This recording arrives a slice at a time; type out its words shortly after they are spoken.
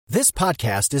This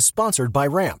podcast is sponsored by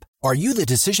Ramp. Are you the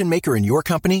decision maker in your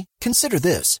company? Consider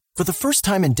this. For the first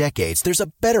time in decades, there's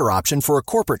a better option for a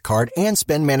corporate card and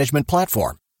spend management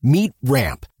platform. Meet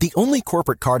Ramp, the only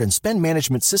corporate card and spend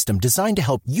management system designed to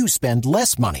help you spend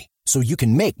less money so you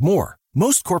can make more.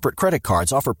 Most corporate credit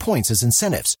cards offer points as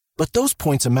incentives, but those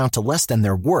points amount to less than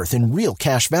their worth in real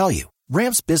cash value.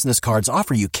 Ramp's business cards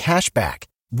offer you cash back,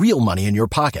 real money in your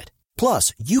pocket.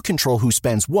 Plus, you control who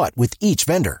spends what with each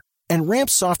vendor. And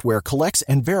Ramp's software collects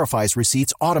and verifies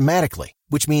receipts automatically,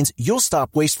 which means you'll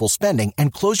stop wasteful spending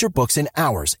and close your books in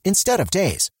hours instead of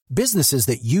days. Businesses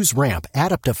that use Ramp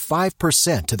add up to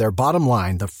 5% to their bottom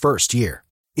line the first year.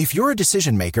 If you're a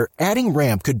decision maker, adding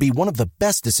Ramp could be one of the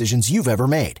best decisions you've ever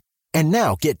made. And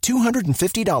now get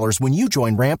 $250 when you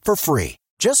join Ramp for free.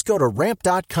 Just go to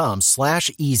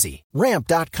ramp.com/easy.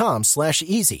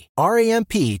 Ramp.com/easy.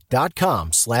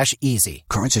 RAMP.com/easy.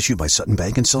 Cards issued by Sutton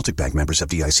Bank and Celtic Bank, members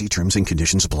FDIC. Terms and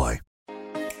conditions apply.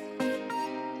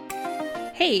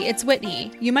 Hey, it's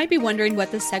Whitney. You might be wondering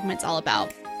what this segment's all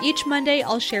about. Each Monday,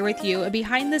 I'll share with you a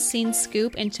behind-the-scenes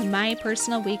scoop into my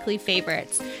personal weekly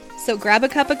favorites. So grab a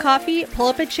cup of coffee, pull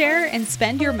up a chair, and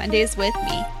spend your Mondays with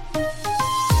me.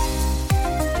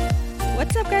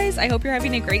 What's up, guys? I hope you're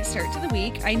having a great start to the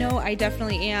week. I know I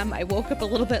definitely am. I woke up a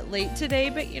little bit late today,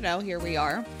 but here we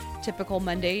are. Typical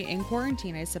Monday in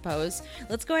quarantine, I suppose.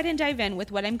 Let's go ahead and dive in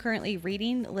with what I'm currently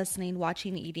reading, listening,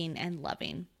 watching, eating, and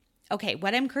loving. Okay,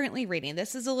 what I'm currently reading,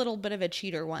 this is a little bit of a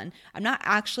cheater one. I'm not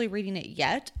actually reading it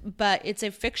yet, but it's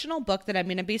a fictional book that I'm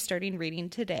going to be starting reading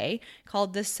today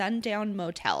called The Sundown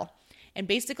Motel. And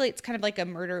basically, it's kind of like a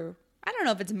murder, I don't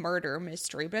know if it's murder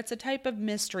mystery, but it's a type of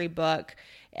mystery book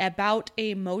about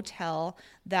a motel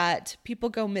that people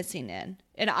go missing in.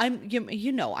 And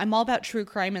I'm all about true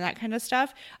crime and that kind of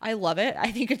stuff. I love it.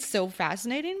 I think it's so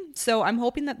fascinating. So I'm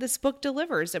hoping that this book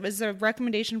delivers. It was a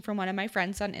recommendation from one of my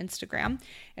friends on Instagram.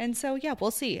 And so, yeah,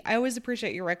 we'll see. I always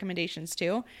appreciate your recommendations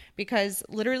too, because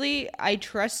literally I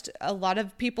trust a lot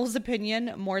of people's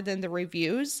opinion more than the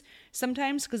reviews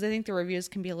sometimes, because I think the reviews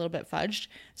can be a little bit fudged.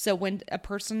 So when a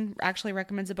person actually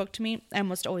recommends a book to me, I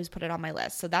almost always put it on my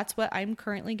list. So that's what I'm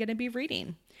currently going to be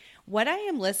reading. What I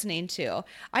am listening to,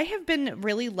 I have been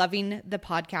really loving the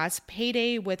podcast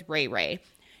Payday with Rayray.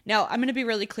 Now, I'm going to be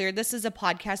really clear. This is a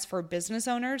podcast for business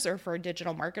owners or for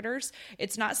digital marketers.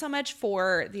 It's not so much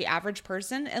for the average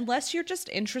person unless you're just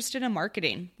interested in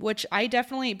marketing, which I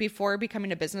definitely, before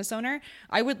becoming a business owner,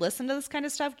 I would listen to this kind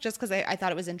of stuff just because I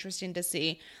thought it was interesting to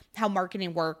see how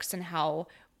marketing works and how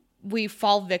we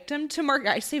fall victim to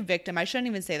market. I say victim, I shouldn't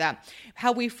even say that.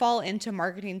 How we fall into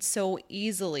marketing so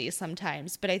easily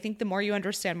sometimes. But I think the more you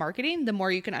understand marketing, the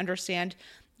more you can understand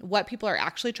what people are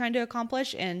actually trying to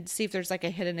accomplish and see if there's like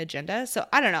a hidden agenda. So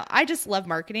I don't know. I just love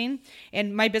marketing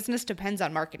and my business depends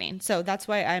on marketing. So that's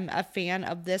why I'm a fan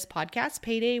of this podcast,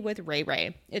 Payday with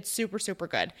Rayray. It's super, super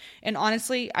good. And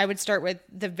honestly, I would start with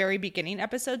the very beginning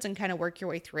episodes and kind of work your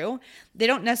way through. They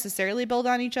don't necessarily build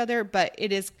on each other, but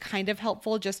it is kind of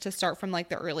helpful just to start from like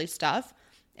the early stuff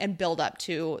and build up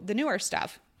to the newer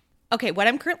stuff. Okay, what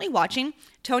I'm currently watching,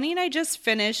 Tony and I just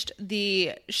finished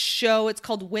the show. It's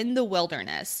called Win the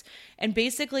Wilderness. And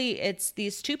basically it's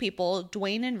these two people,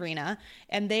 Dwayne and Rena,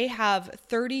 and they have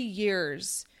 30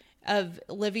 years of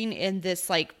living in this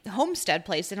like homestead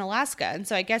place in Alaska. And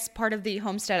so I guess part of the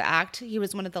Homestead Act, he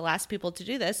was one of the last people to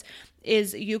do this,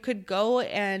 is you could go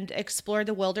and explore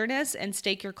the wilderness and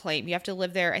stake your claim. You have to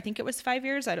live there. I think it was 5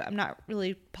 years. I'm not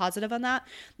really positive on that,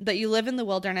 but you live in the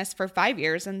wilderness for 5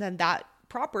 years and then that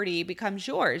property becomes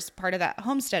yours, part of that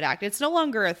Homestead Act. It's no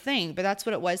longer a thing, but that's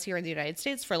what it was here in the United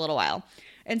States for a little while.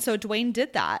 And so Dwayne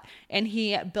did that, and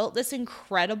he built this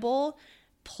incredible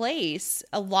place,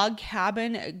 a log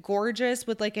cabin, gorgeous,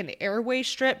 with like an airway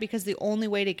strip because the only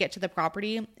way to get to the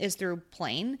property is through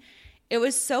plane. It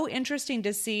was so interesting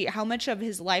to see how much of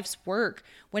his life's work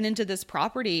went into this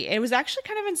property. It was actually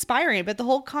kind of inspiring, but the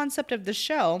whole concept of the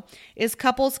show is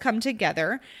couples come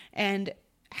together and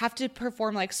have to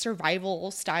perform like survival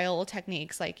style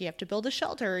techniques. Like you have to build a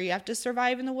shelter, you have to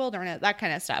survive in the wilderness, that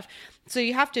kind of stuff. So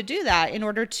you have to do that in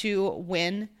order to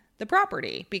win the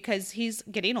property because he's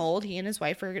getting old. He and his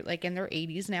wife are like in their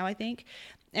 80s now, I think.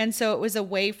 And so it was a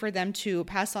way for them to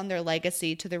pass on their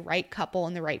legacy to the right couple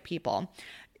and the right people.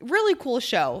 Really cool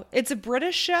show. It's a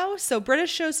British show. So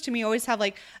British shows to me always have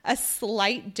like a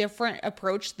slight different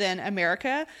approach than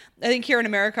America. I think here in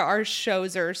America, our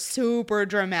shows are super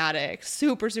dramatic,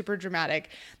 super, super dramatic.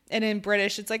 And in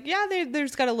British, it's like, yeah,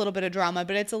 there's got a little bit of drama,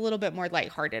 but it's a little bit more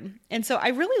lighthearted. And so I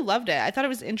really loved it. I thought it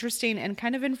was interesting and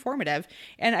kind of informative.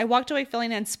 And I walked away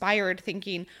feeling inspired,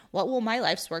 thinking, what will my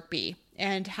life's work be?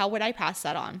 And how would I pass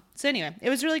that on? So anyway, it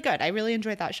was really good. I really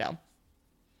enjoyed that show.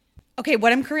 Okay,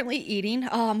 what I'm currently eating.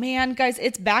 Oh man, guys,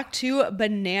 it's back to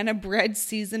banana bread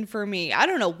season for me. I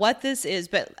don't know what this is,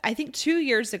 but I think 2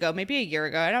 years ago, maybe a year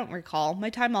ago, I don't recall. My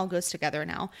time all goes together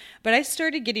now. But I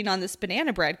started getting on this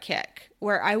banana bread kick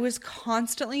where I was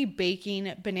constantly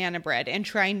baking banana bread and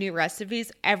trying new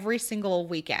recipes every single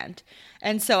weekend.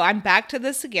 And so I'm back to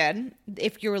this again.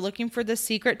 If you're looking for the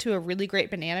secret to a really great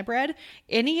banana bread,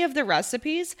 any of the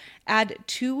recipes, add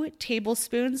 2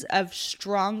 tablespoons of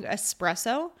strong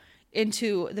espresso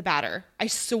into the batter. I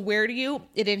swear to you,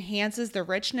 it enhances the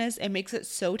richness. It makes it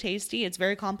so tasty. It's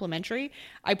very complimentary.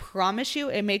 I promise you,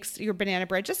 it makes your banana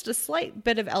bread just a slight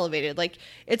bit of elevated. Like,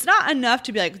 it's not enough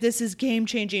to be like, this is game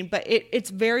changing, but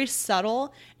it's very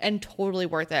subtle and totally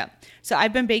worth it. So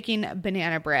I've been baking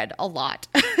banana bread a lot.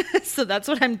 So that's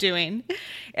what I'm doing.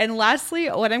 And lastly,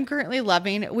 what I'm currently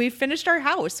loving, we finished our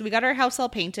house. We got our house all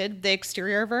painted, the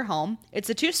exterior of our home. It's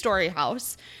a 2-story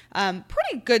house.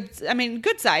 Pretty good. I mean,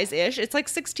 good size-ish. It's like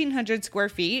 1,600 square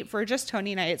feet. For just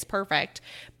Tony and I, it's perfect.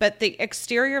 But the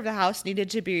exterior of the house needed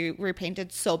to be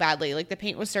repainted so badly. Like, the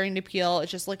paint was starting to peel.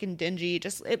 It's just looking dingy.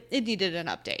 It needed an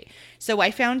update. So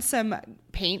I found some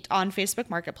paint on Facebook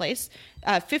Marketplace,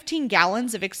 15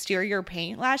 gallons of exterior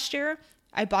paint last year.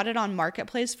 I bought it on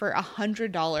Marketplace for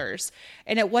 $100,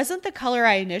 and it wasn't the color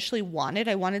I initially wanted.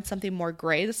 I wanted something more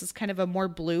gray. This is kind of a more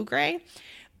blue gray,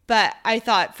 but I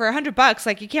thought for $100,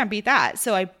 like, you can't beat that.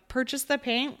 So I purchased the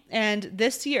paint, and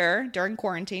this year during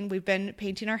quarantine, we've been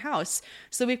painting our house.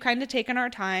 So we've kind of taken our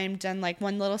time, done like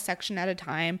one little section at a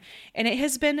time, and it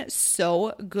has been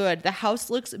so good. The house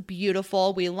looks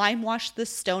beautiful. We lime washed the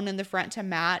stone in the front to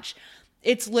match.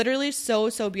 It's literally so,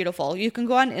 so beautiful. You can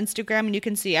go on Instagram and you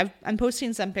can see, I'm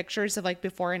posting some pictures of like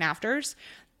before and afters.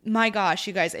 My gosh,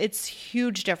 you guys, it's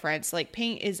huge difference. Like,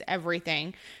 paint is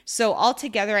everything. So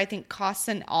altogether, I think costs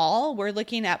and all, we're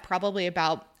looking at probably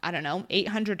about, I don't know,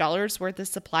 $800 worth of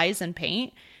supplies and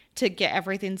paint to get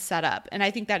everything set up. And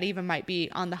I think that even might be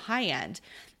on the high end.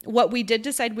 What we did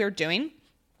decide we were doing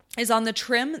is on the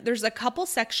trim, there's a couple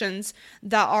sections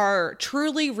that are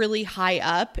truly really high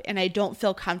up, and I don't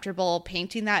feel comfortable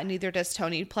painting that, and neither does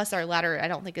Tony. Plus, our ladder, I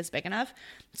don't think is big enough.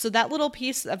 So that little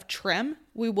piece of trim,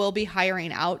 we will be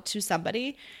hiring out to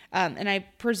somebody, and I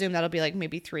presume that'll be like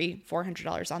maybe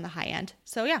 $300-400 on the high end.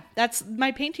 So yeah, that's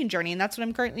my painting journey, and that's what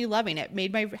I'm currently loving. It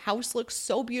made my house look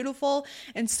so beautiful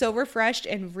and so refreshed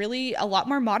and really a lot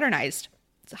more modernized.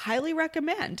 So highly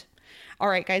recommend. All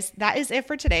right, guys, that is it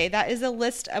for today. That is a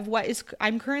list of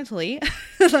I'm currently,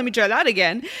 let me try that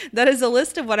again. That is a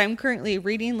list of what I'm currently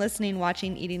reading, listening,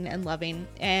 watching, eating, and loving.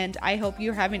 And I hope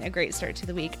you're having a great start to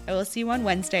the week. I will see you on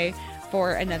Wednesday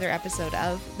for another episode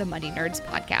of the Money Nerds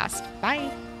podcast.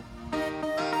 Bye.